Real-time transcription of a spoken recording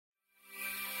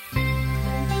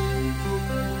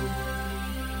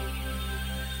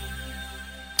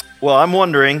Well, I'm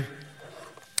wondering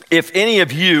if any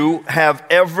of you have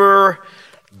ever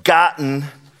gotten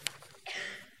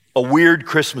a weird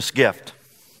Christmas gift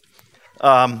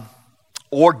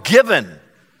or given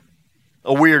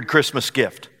a weird Christmas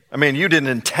gift. I mean, you didn't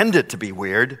intend it to be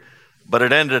weird, but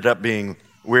it ended up being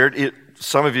weird.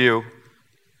 Some of you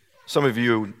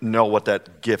know what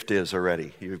that gift is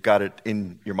already. You've got it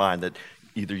in your mind that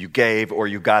either you gave or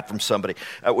you got from somebody.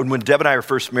 When Deb and I were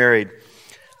first married,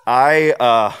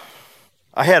 I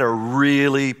had a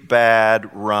really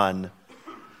bad run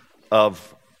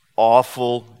of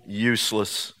awful,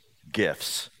 useless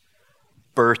gifts.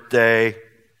 Birthday,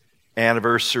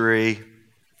 anniversary,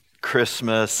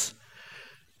 Christmas.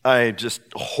 Just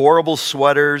horrible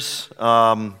sweaters,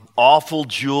 awful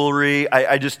jewelry.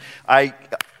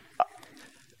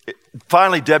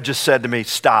 Finally, Deb just said to me,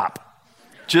 "Stop.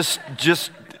 Just,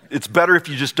 it's better if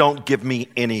you just don't give me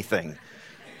anything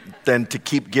than to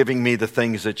keep giving me the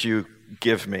things that you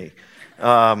give me."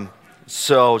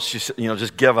 So she said,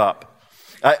 just give up.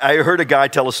 I heard a guy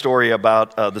tell a story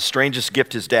about the strangest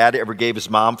gift his dad ever gave his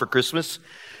mom for Christmas.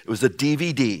 It was a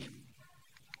DVD.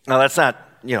 Now, that's not,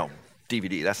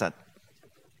 DVD. That's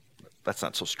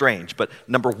not so strange. But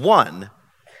number one,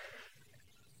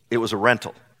 it was a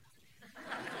rental.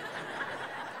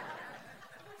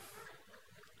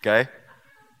 Okay?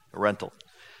 A rental.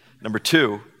 Number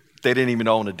two, they didn't even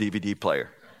own a DVD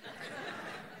player.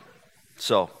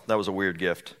 So that was a weird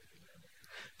gift.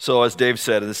 So as Dave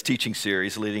said, in this teaching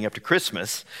series leading up to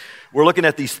Christmas, we're looking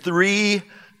at these three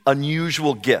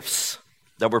unusual gifts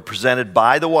that were presented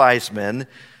by the wise men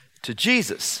to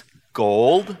Jesus: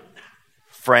 gold,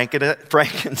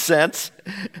 frankincense,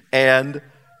 and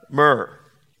myrrh.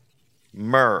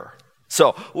 Myrrh.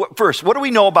 So first, what do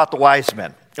we know about the wise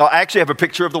men? I actually have a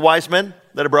picture of the wise men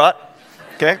that I brought.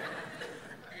 Okay.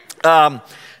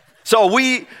 So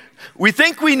we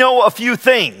think we know a few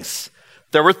things.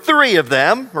 There were three of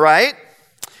them, right?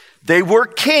 They were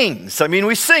kings. I mean,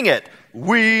 we sing it.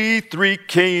 We three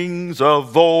kings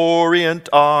of Orient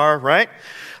are, right?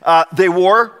 They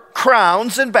wore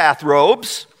crowns and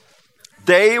bathrobes.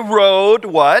 They rode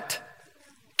what?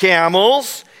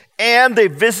 Camels. And they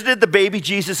visited the baby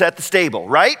Jesus at the stable,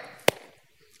 right?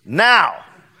 Now,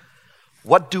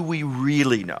 what do we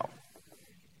really know?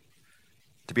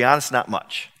 To be honest, not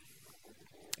much.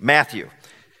 Matthew,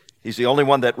 he's the only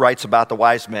one that writes about the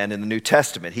wise men in the New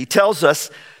Testament. He tells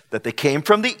us that they came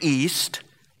from the east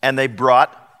and they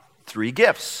brought three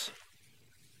gifts.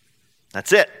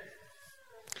 That's it.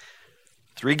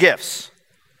 Three gifts.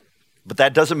 But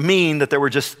that doesn't mean that there were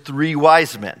just three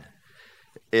wise men.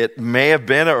 It may have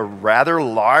been a rather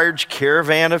large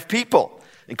caravan of people,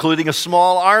 including a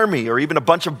small army or even a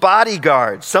bunch of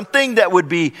bodyguards, something that would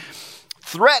be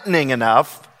threatening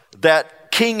enough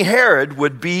that King Herod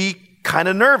would be kind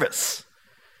of nervous.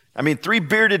 I mean, three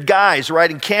bearded guys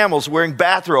riding camels wearing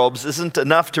bathrobes isn't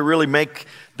enough to really make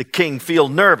the king feel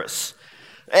nervous.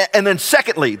 And then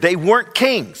secondly, they weren't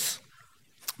kings.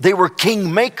 They were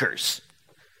king makers.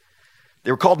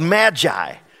 They were called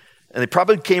magi. And they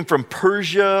probably came from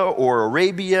Persia or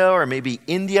Arabia or maybe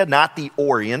India, not the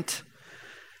Orient.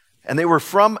 And they were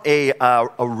from a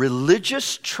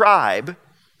religious tribe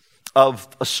of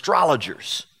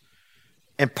astrologers.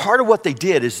 And part of what they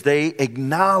did is they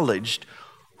acknowledged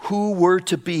who were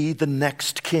to be the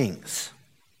next kings.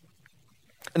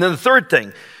 And then the third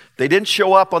thing, they didn't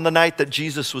show up on the night that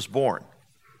Jesus was born.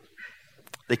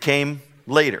 They came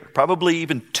later, probably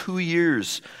even 2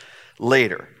 years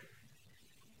later,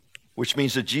 which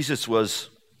means that Jesus was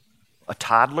a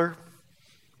toddler.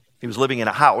 He was living in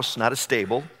a house, not a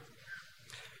stable.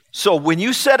 So when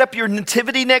you set up your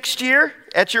nativity next year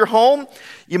at your home,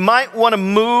 you might want to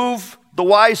move the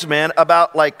wise men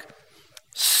about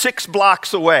 6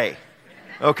 blocks away,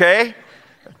 okay?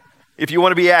 If you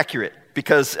want to be accurate,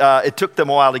 because it took them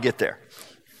a while to get there.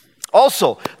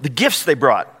 Also, the gifts they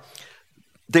brought,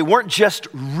 they weren't just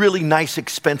really nice,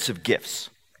 expensive gifts.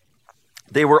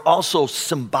 They were also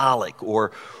symbolic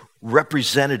or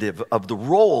representative of the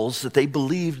roles that they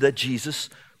believed that Jesus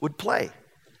would play.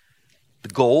 The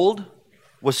gold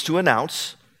was to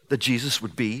announce that Jesus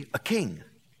would be a king.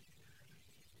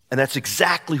 And that's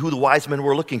exactly who the wise men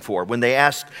were looking for when they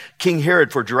asked King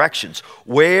Herod for directions.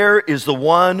 Where is the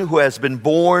one who has been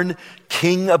born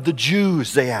King of the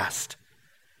Jews, they asked.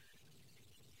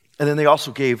 And then they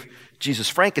also gave Jesus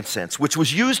frankincense, which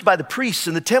was used by the priests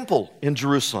in the temple in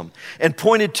Jerusalem and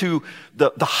pointed to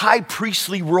the high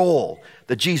priestly role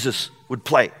that Jesus would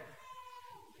play.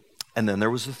 And then there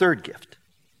was the third gift,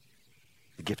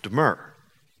 the gift of myrrh.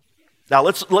 Now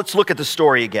let's look at the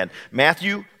story again.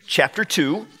 Matthew chapter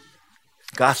 2,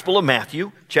 Gospel of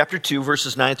Matthew, chapter 2,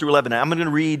 verses 9 through 11. I'm going to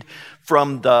read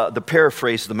from the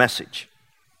paraphrase of the Message.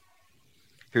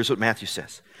 Here's what Matthew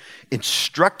says.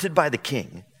 Instructed by the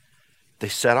king, they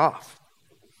set off.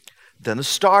 Then the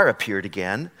star appeared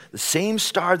again, the same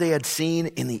star they had seen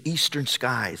in the eastern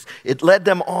skies. It led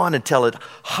them on until it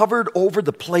hovered over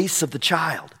the place of the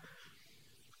child.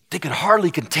 They could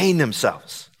hardly contain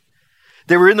themselves.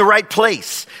 They were in the right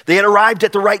place. They had arrived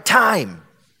at the right time.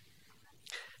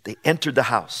 They entered the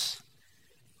house,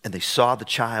 and they saw the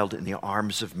child in the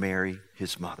arms of Mary,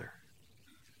 his mother.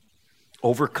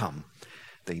 Overcome,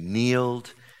 they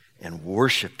kneeled and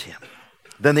worshiped him.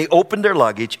 Then they opened their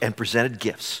luggage and presented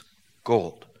gifts: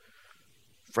 gold,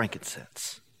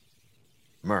 frankincense,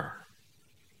 myrrh.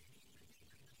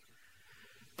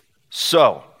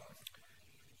 So,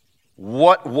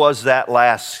 what was that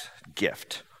last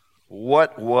gift?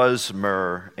 What was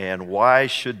myrrh, and why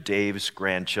should Dave's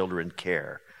grandchildren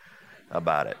care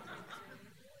about it?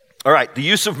 All right, the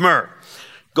use of myrrh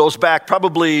goes back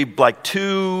probably like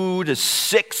 2,000 to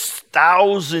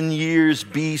 6,000 years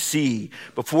BC,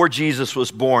 before Jesus was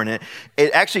born. It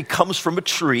actually comes from a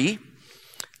tree,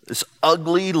 this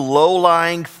ugly,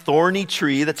 low-lying, thorny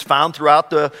tree that's found throughout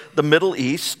the Middle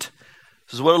East.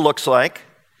 This is what it looks like.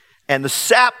 And the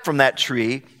sap from that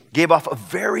tree gave off a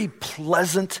very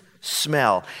pleasant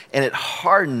smell, and it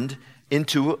hardened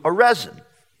into a resin.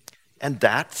 And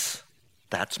that's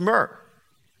myrrh.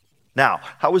 Now,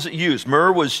 how was it used?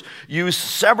 Myrrh was used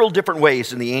several different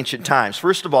ways in the ancient times.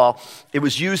 First of all, it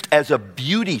was used as a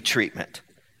beauty treatment.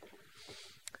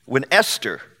 When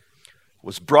Esther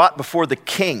was brought before the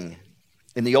king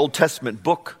in the Old Testament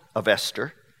book of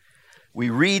Esther, we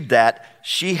read that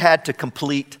she had to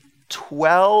complete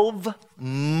 12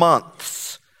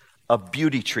 months of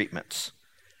beauty treatments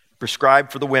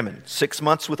prescribed for the women. 6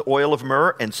 months with oil of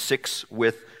myrrh and 6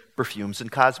 with perfumes and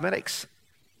cosmetics.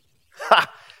 Ha!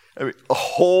 I mean, a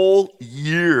whole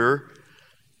year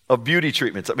of beauty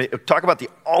treatments. I mean, talk about the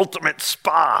ultimate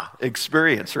spa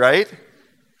experience, right?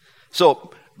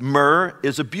 So, myrrh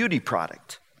is a beauty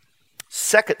product.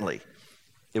 Secondly,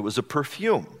 it was a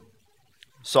perfume.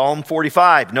 Psalm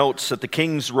 45 notes that the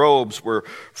king's robes were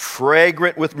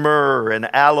fragrant with myrrh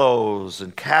and aloes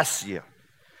and cassia.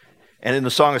 And in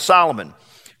the Song of Solomon,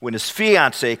 when his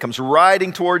fiancée comes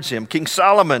riding towards him, King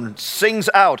Solomon sings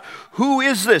out, "Who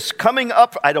is this coming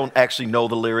up?" I don't actually know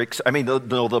the lyrics. I mean, know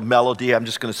the melody. I'm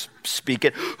just going to speak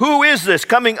it. "Who is this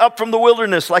coming up from the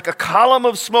wilderness like a column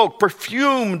of smoke,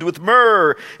 perfumed with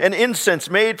myrrh and incense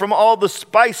made from all the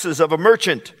spices of a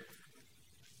merchant?"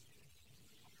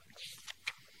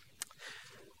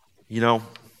 You know,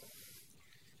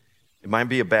 it might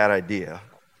be a bad idea,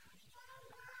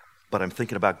 but I'm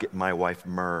thinking about getting my wife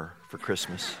myrrh for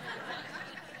Christmas.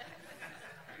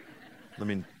 Let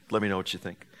me know what you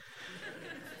think.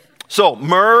 So,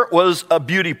 myrrh was a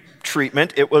beauty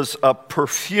treatment. It was a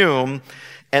perfume.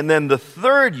 And then the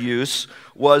third use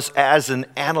was as an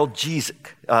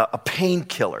analgesic, a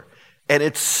painkiller. And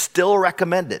it's still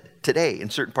recommended today in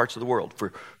certain parts of the world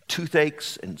for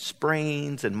toothaches and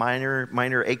sprains and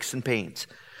minor aches and pains.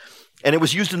 And it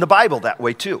was used in the Bible that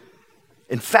way too.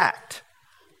 In fact,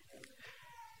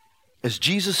 as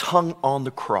Jesus hung on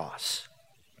the cross,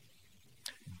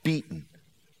 beaten,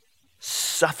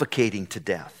 suffocating to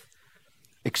death,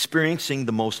 experiencing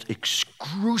the most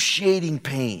excruciating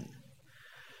pain,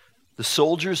 the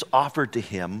soldiers offered to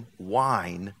him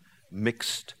wine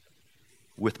mixed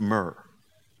with myrrh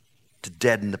to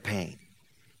deaden the pain.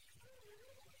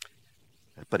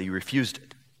 But he refused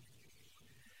it.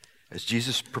 As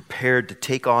Jesus prepared to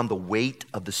take on the weight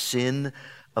of the sin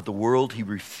of the world, he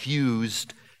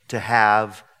refused to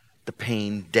have the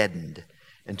pain deadened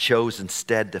and chose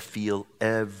instead to feel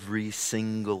every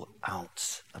single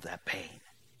ounce of that pain.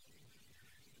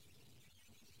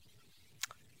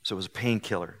 So it was a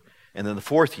painkiller. And then the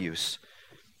fourth use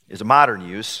is a modern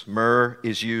use. Myrrh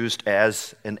is used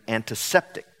as an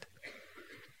antiseptic.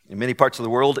 In many parts of the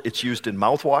world, it's used in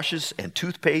mouthwashes and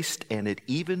toothpaste, and it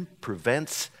even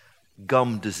prevents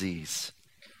gum disease.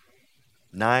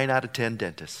 9 out of 10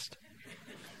 dentists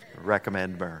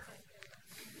recommend myrrh.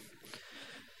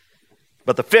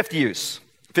 But the fifth use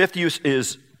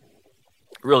is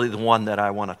really the one that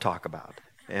I want to talk about,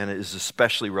 and it is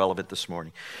especially relevant this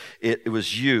morning.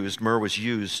 Myrrh was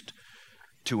used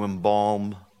to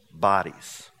embalm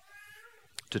bodies,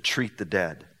 to treat the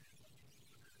dead.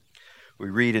 We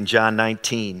read in John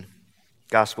 19,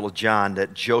 Gospel of John,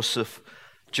 that Joseph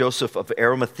of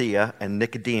Arimathea and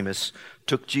Nicodemus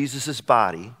took Jesus'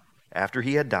 body after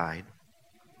he had died,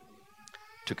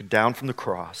 took it down from the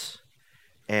cross,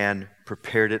 and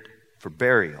prepared it for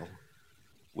burial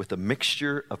with a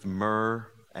mixture of myrrh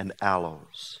and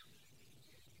aloes.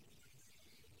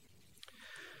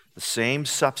 The same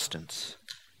substance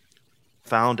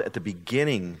found at the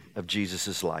beginning of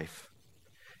Jesus' life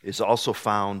is also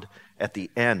found at the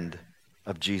end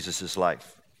of Jesus'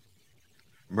 life.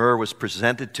 Myrrh was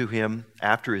presented to him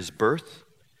after his birth.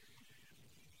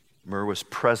 Myrrh was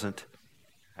present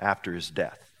after his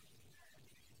death.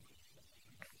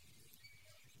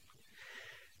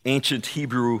 Ancient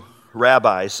Hebrew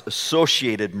rabbis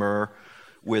associated myrrh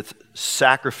with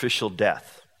sacrificial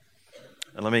death.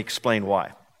 And let me explain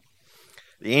why.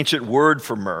 The ancient word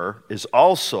for myrrh is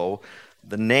also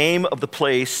the name of the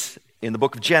place in the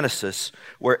book of Genesis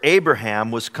where Abraham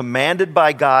was commanded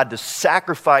by God to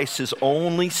sacrifice his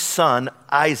only son,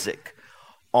 Isaac,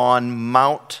 on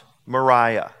Mount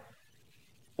Moriah,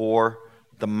 or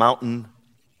the mountain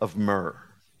of myrrh.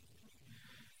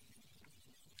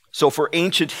 So for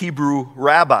ancient Hebrew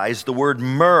rabbis, the word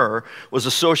myrrh was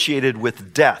associated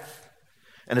with death,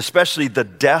 and especially the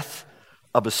death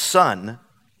of a son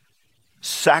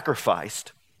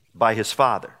sacrificed by his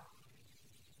father.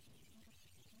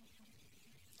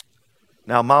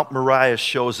 Now, Mount Moriah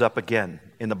shows up again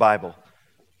in the Bible,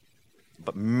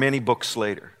 but many books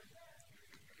later.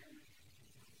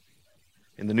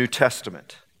 In the New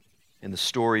Testament, in the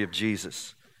story of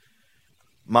Jesus,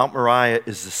 Mount Moriah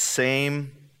is the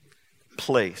same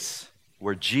place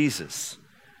where Jesus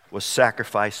was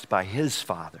sacrificed by his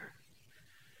Father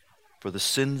for the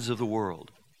sins of the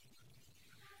world.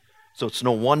 So it's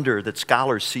no wonder that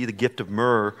scholars see the gift of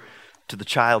myrrh to the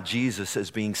child Jesus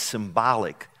as being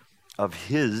symbolic of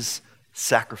his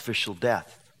sacrificial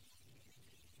death.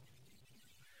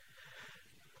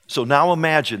 So now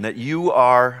imagine that you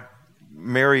are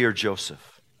Mary or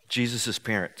Joseph, Jesus'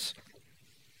 parents.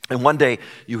 And one day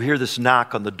you hear this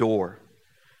knock on the door.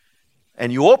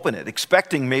 And you open it,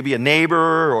 expecting maybe a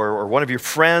neighbor or one of your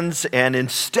friends, and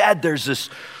instead there's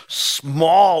this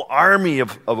small army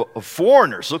of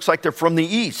foreigners. Looks like they're from the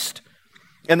east.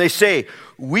 And they say,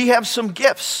 "We have some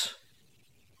gifts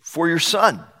for your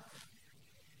son."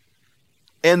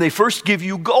 And they first give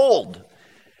you gold.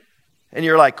 And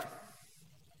you're like,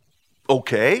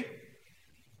 okay,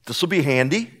 this will be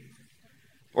handy.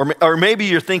 Or maybe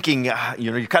you're thinking,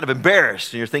 you're kind of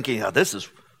embarrassed, and you're thinking, this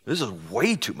is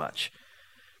way too much.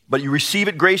 But you receive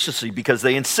it graciously because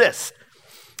they insist.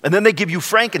 And then they give you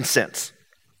frankincense.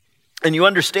 And you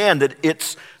understand that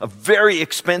it's a very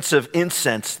expensive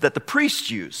incense that the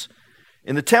priests use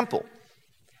in the temple.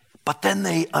 But then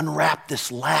they unwrap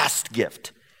this last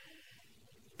gift.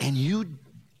 And you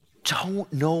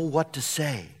don't know what to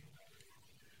say.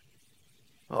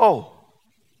 Oh,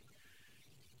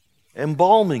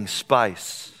 embalming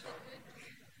spice.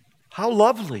 How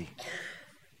lovely.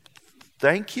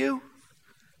 Thank you.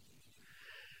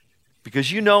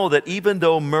 Because you know that even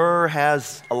though myrrh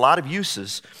has a lot of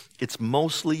uses, it's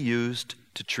mostly used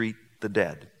to treat the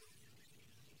dead.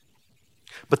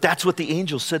 But that's what the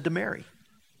angel said to Mary.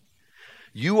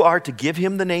 You are to give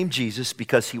him the name Jesus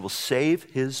because he will save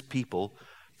his people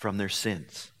from their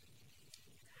sins.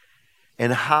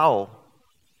 And how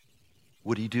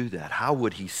would he do that? How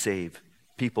would he save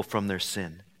people from their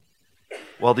sin?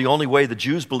 Well, the only way the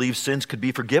Jews believed sins could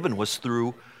be forgiven was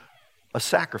through a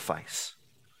sacrifice.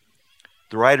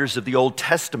 The writers of the Old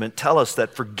Testament tell us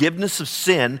that forgiveness of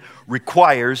sin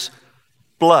requires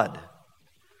blood.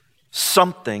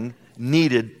 Something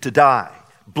needed to die.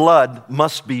 Blood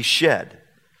must be shed.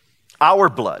 Our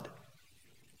blood,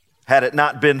 had it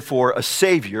not been for a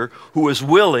Savior who was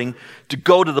willing to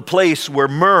go to the place where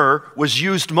myrrh was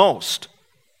used most,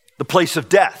 the place of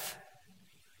death.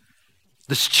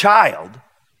 This child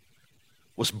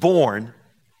was born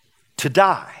to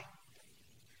die.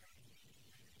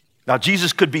 Now,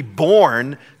 Jesus could be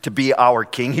born to be our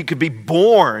king. He could be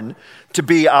born to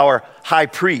be our high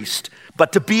priest.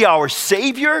 But to be our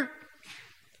Savior,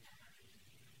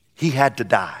 he had to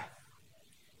die.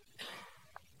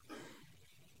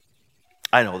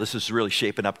 I know this is really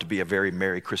shaping up to be a very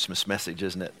Merry Christmas message,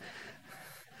 isn't it?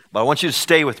 But I want you to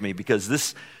stay with me because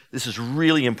this is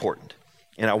really important.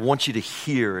 And I want you to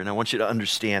hear and I want you to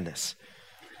understand this.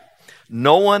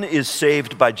 No one is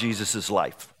saved by Jesus'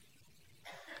 life,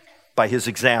 by his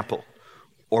example,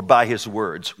 or by his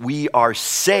words. We are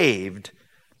saved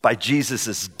by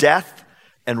Jesus' death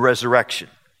and resurrection.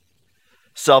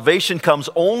 Salvation comes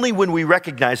only when we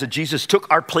recognize that Jesus took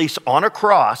our place on a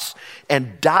cross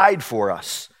and died for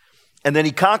us. And then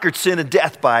he conquered sin and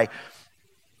death by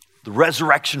the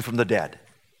resurrection from the dead.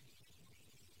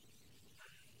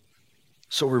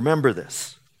 So remember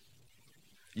this.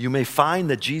 You may find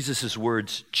that Jesus'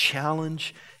 words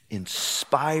challenge,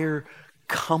 inspire,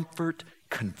 comfort,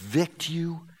 convict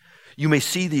you. You may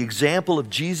see the example of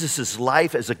Jesus'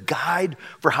 life as a guide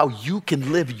for how you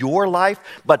can live your life,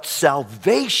 but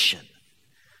salvation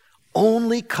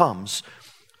only comes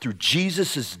through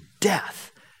Jesus'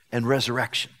 death and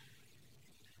resurrection.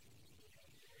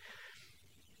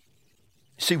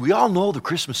 See, we all know the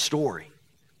Christmas story.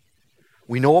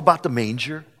 We know about the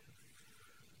manger.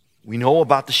 We know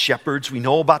about the shepherds. We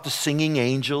know about the singing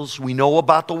angels. We know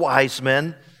about the wise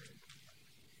men.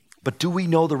 But do we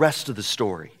know the rest of the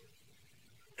story?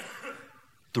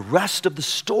 The rest of the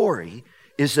story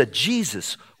is that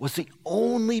Jesus was the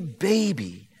only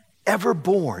baby ever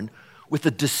born with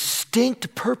a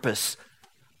distinct purpose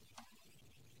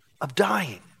of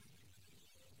dying.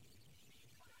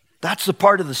 That's the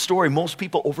part of the story most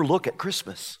people overlook at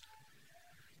Christmas.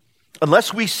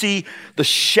 Unless we see the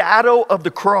shadow of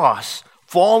the cross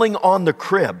falling on the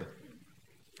crib,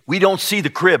 we don't see the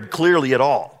crib clearly at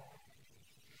all.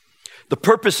 The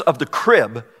purpose of the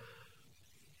crib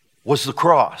was the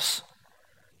cross.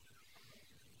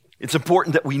 It's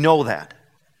important that we know that.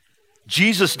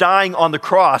 Jesus dying on the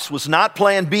cross was not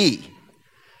plan B.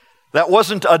 That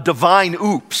wasn't a divine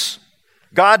oops.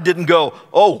 God didn't go,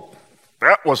 oh,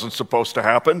 that wasn't supposed to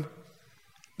happen.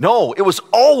 No, it was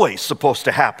always supposed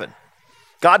to happen.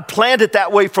 God planned it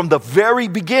that way from the very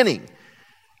beginning.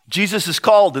 Jesus is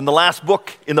called in the last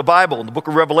book in the Bible, in the book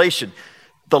of Revelation,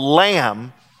 the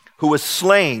Lamb who was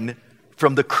slain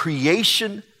from the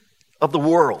creation of the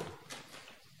world.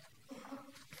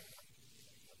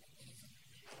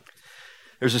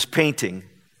 There's this painting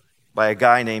by a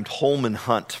guy named Holman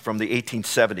Hunt from the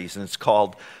 1870s, and it's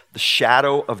called The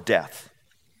Shadow of Death.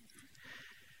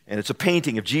 And it's a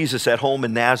painting of Jesus at home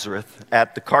in Nazareth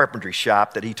at the carpentry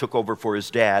shop that he took over for his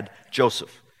dad,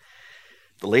 Joseph.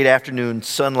 The late afternoon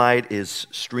sunlight is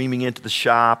streaming into the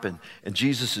shop, and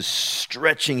Jesus is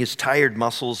stretching his tired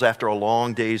muscles after a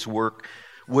long day's work,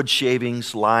 wood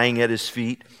shavings lying at his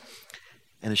feet,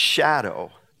 and a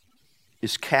shadow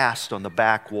is cast on the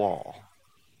back wall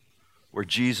where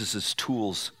Jesus'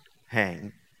 tools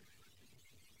hang.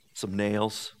 Some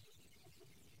nails,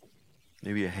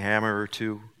 maybe a hammer or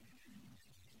two.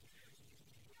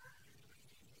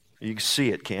 You can see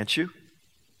it, can't you?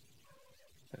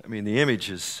 I mean, the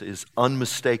image is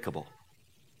unmistakable.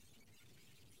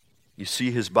 You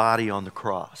see his body on the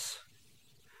cross.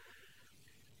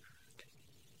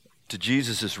 To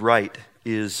Jesus' right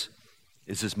is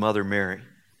his mother Mary.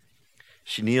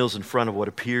 She kneels in front of what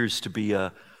appears to be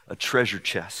a treasure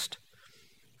chest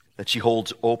that she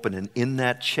holds open, and in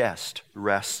that chest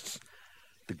rests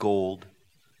the gold,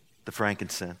 the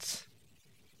frankincense,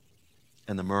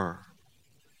 and the myrrh.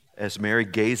 As Mary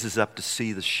gazes up to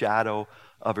see the shadow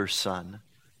of her son,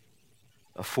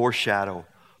 a foreshadow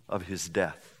of his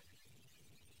death.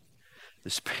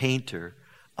 This painter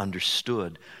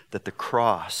understood that the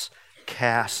cross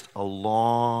cast a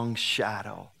long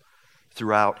shadow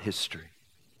throughout history.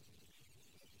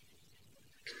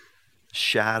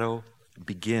 Shadow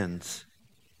begins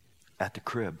at the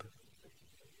crib.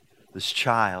 This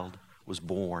child was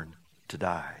born to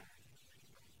die.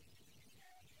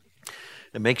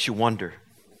 It makes you wonder,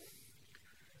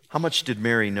 how much did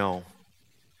Mary know?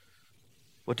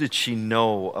 What did she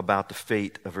know about the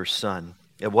fate of her son?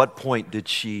 At what point did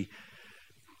she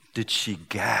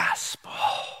gasp,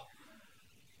 oh,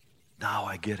 now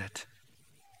I get it?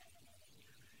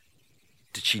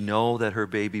 Did she know that her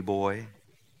baby boy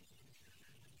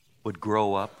would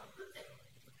grow up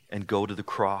and go to the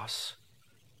cross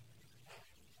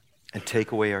and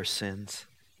take away our sins?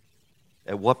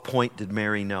 At what point did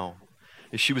Mary know?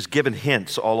 She was given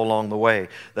hints all along the way.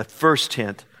 That first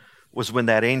hint was when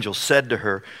that angel said to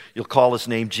her, you'll call his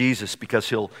name Jesus because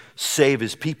he'll save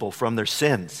his people from their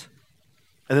sins.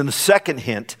 And then the second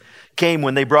hint came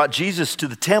when they brought Jesus to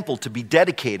the temple to be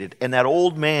dedicated, and that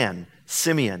old man,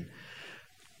 Simeon,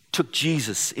 took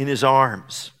Jesus in his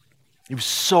arms. He was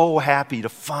so happy to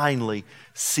finally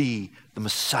see the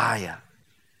Messiah.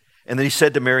 And then he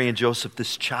said to Mary and Joseph,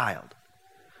 this child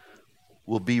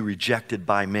will be rejected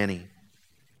by many,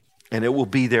 and it will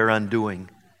be their undoing.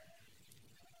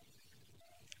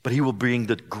 But he will bring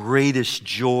the greatest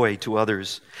joy to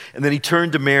others. And then he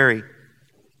turned to Mary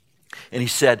and he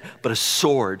said, but a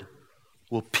sword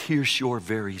will pierce your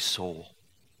very soul.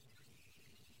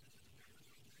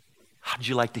 How'd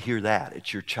you like to hear that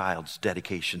at your child's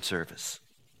dedication service?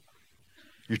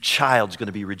 Your child's going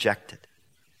to be rejected.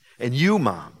 And you,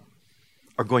 Mom,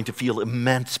 are going to feel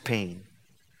immense pain,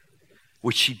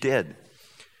 which she did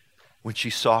when she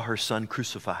saw her son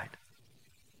crucified.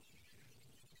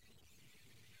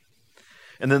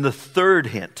 And then the third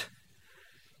hint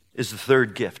is the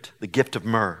third gift, the gift of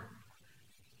myrrh.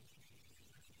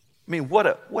 I mean, what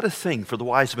a thing for the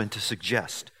wise men to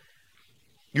suggest.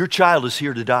 Your child is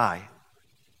here to die.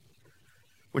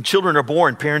 When children are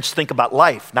born, parents think about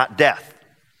life, not death.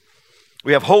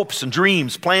 We have hopes and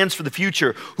dreams, plans for the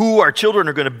future, who our children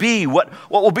are going to be, what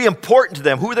will be important to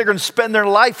them, who they're going to spend their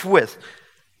life with.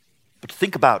 But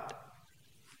think about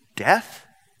death?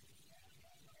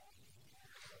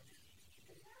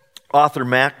 Author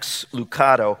Max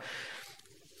Lucado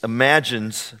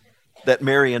imagines that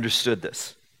Mary understood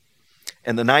this.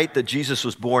 And the night that Jesus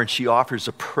was born, she offers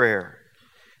a prayer.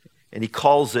 And he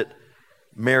calls it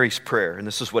Mary's Prayer. And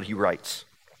this is what he writes.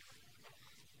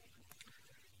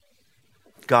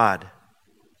 God,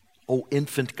 O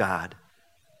infant God,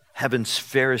 heaven's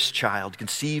fairest child,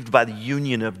 conceived by the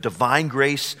union of divine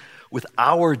grace with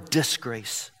our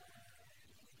disgrace,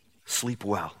 sleep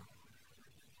well.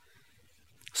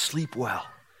 Sleep well.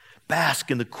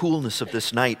 Bask in the coolness of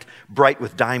this night, bright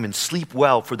with diamonds. Sleep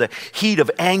well, for the heat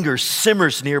of anger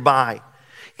simmers nearby.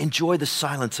 Enjoy the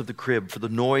silence of the crib, for the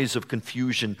noise of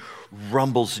confusion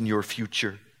rumbles in your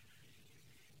future.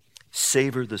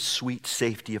 Savor the sweet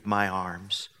safety of my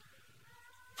arms,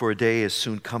 for a day is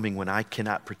soon coming when I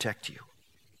cannot protect you.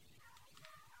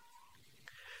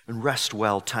 And rest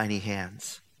well, tiny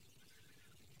hands,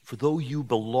 for though you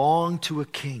belong to a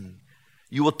king,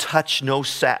 you will touch no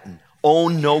satin,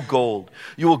 own no gold.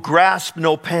 You will grasp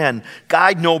no pen,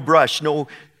 guide no brush. No,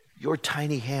 your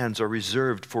tiny hands are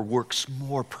reserved for works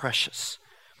more precious.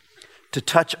 To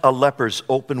touch a leper's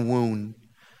open wound,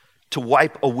 to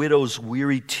wipe a widow's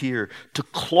weary tear, to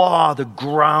claw the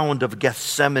ground of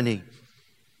Gethsemane.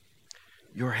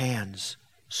 Your hands,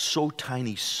 so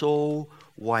tiny, so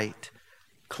white,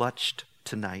 clutched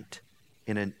tonight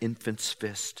in an infant's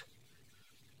fist.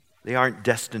 They aren't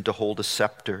destined to hold a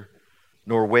scepter,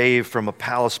 nor wave from a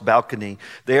palace balcony.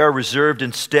 They are reserved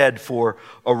instead for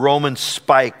a Roman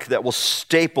spike that will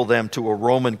staple them to a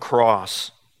Roman cross.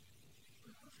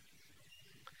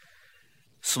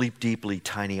 Sleep deeply,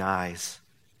 tiny eyes.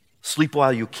 Sleep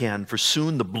while you can, for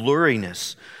soon the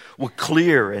blurriness will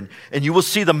clear and you will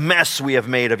see the mess we have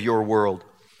made of your world.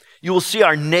 You will see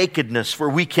our nakedness where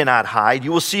we cannot hide.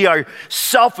 You will see our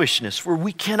selfishness where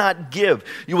we cannot give.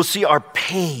 You will see our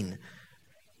pain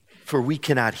for we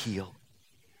cannot heal.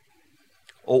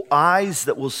 O eyes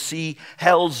that will see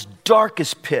hell's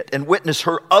darkest pit and witness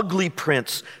her ugly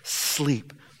prince,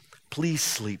 sleep. Please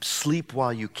sleep. Sleep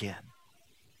while you can.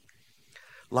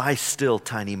 Lie still,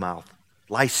 tiny mouth.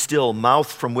 Lie still,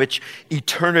 mouth from which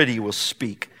eternity will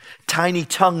speak. Tiny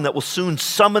tongue that will soon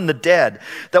summon the dead,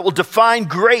 that will define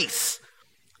grace,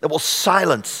 that will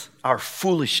silence our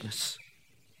foolishness.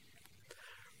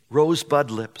 Rosebud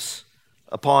lips,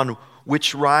 upon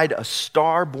which ride a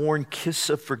star-born kiss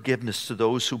of forgiveness to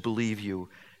those who believe you,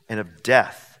 and of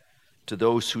death to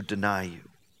those who deny you.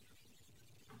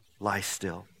 Lie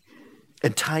still.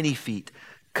 And tiny feet,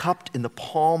 cupped in the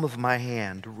palm of my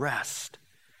hand, rest.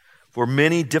 For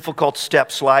many difficult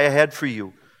steps lie ahead for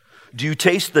you. Do you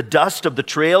taste the dust of the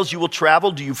trails you will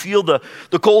travel? Do you feel the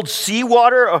cold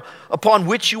seawater upon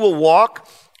which you will walk?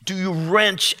 Do you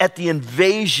wrench at the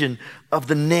invasion of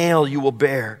the nail you will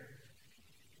bear?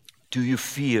 Do you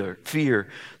fear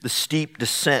the steep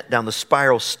descent down the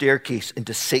spiral staircase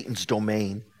into Satan's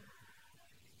domain?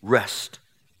 Rest,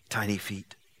 tiny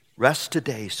feet. Rest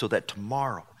today so that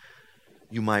tomorrow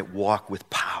you might walk with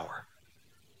power.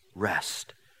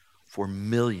 Rest, for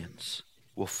millions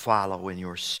will follow in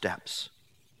your steps.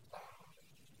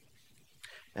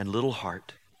 And little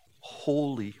heart,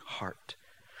 holy heart,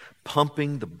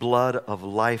 pumping the blood of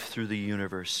life through the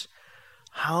universe,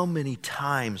 how many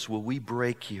times will we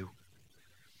break you?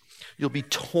 You'll be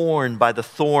torn by the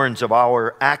thorns of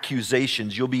our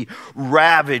accusations. You'll be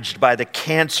ravaged by the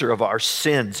cancer of our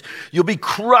sins. You'll be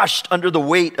crushed under the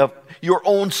weight of your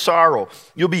own sorrow.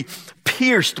 You'll be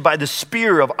pierced by the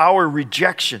spear of our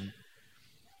rejection.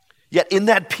 Yet in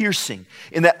that piercing,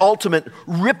 in that ultimate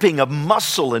ripping of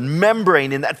muscle and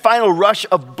membrane, in that final rush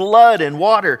of blood and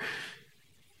water,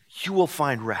 you will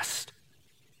find rest.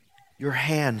 Your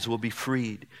hands will be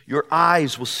freed. Your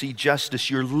eyes will see justice.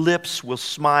 Your lips will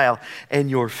smile. And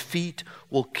your feet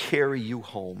will carry you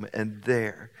home. And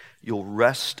there you'll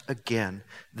rest again,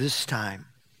 this time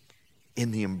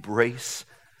in the embrace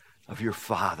of your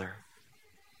Father.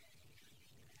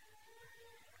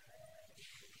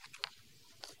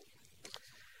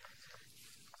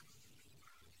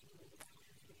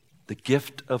 The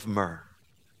gift of myrrh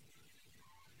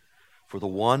for the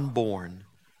one born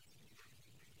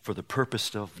for the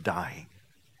purpose of dying.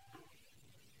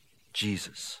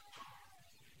 Jesus,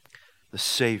 the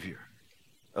Savior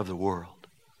of the world.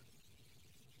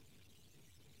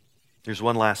 There's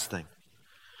one last thing.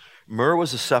 Myrrh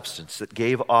was a substance that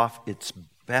gave off its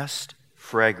best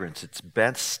fragrance, its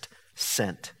best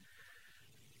scent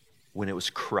when it was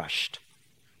crushed.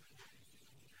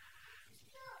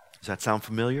 Does that sound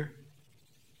familiar?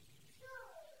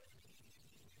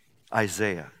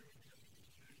 Isaiah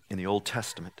in the Old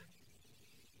Testament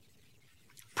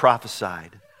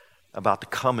prophesied about the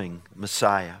coming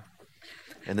Messiah,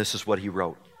 and this is what he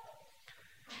wrote.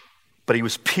 But he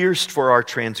was pierced for our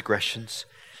transgressions.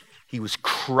 He was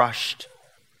crushed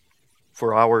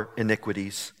for our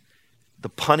iniquities. The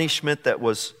punishment that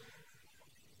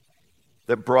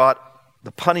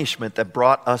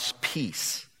brought us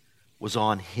peace was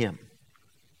on him.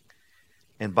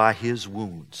 And by his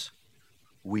wounds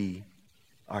we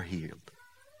are healed.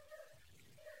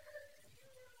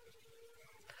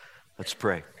 Let's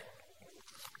pray.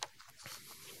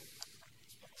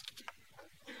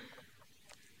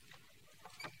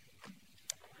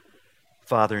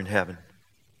 Father in heaven,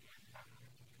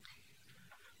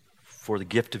 for the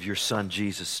gift of your Son,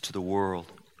 Jesus, to the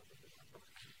world,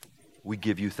 we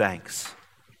give you thanks.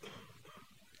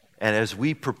 And as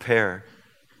we prepare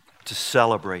to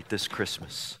celebrate this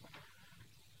Christmas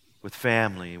with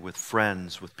family, with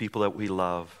friends, with people that we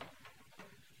love,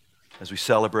 as we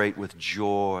celebrate with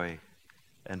joy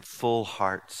and full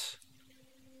hearts,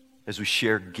 as we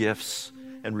share gifts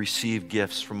and receive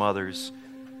gifts from others,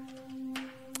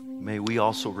 may we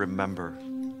also remember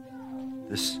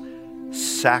this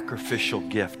sacrificial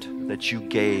gift that you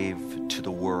gave to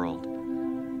the world,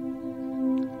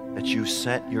 that you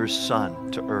sent your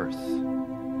Son to earth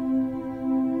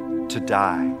to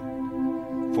die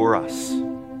for us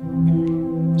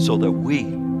so that we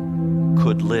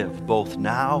could live both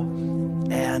now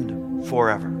and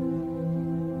forever.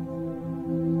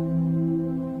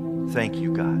 Thank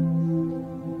you, God,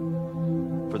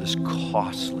 for this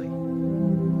costly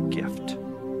gift,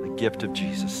 the gift of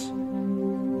Jesus.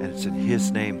 And it's in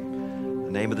his name,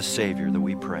 the name of the Savior, that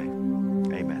we pray.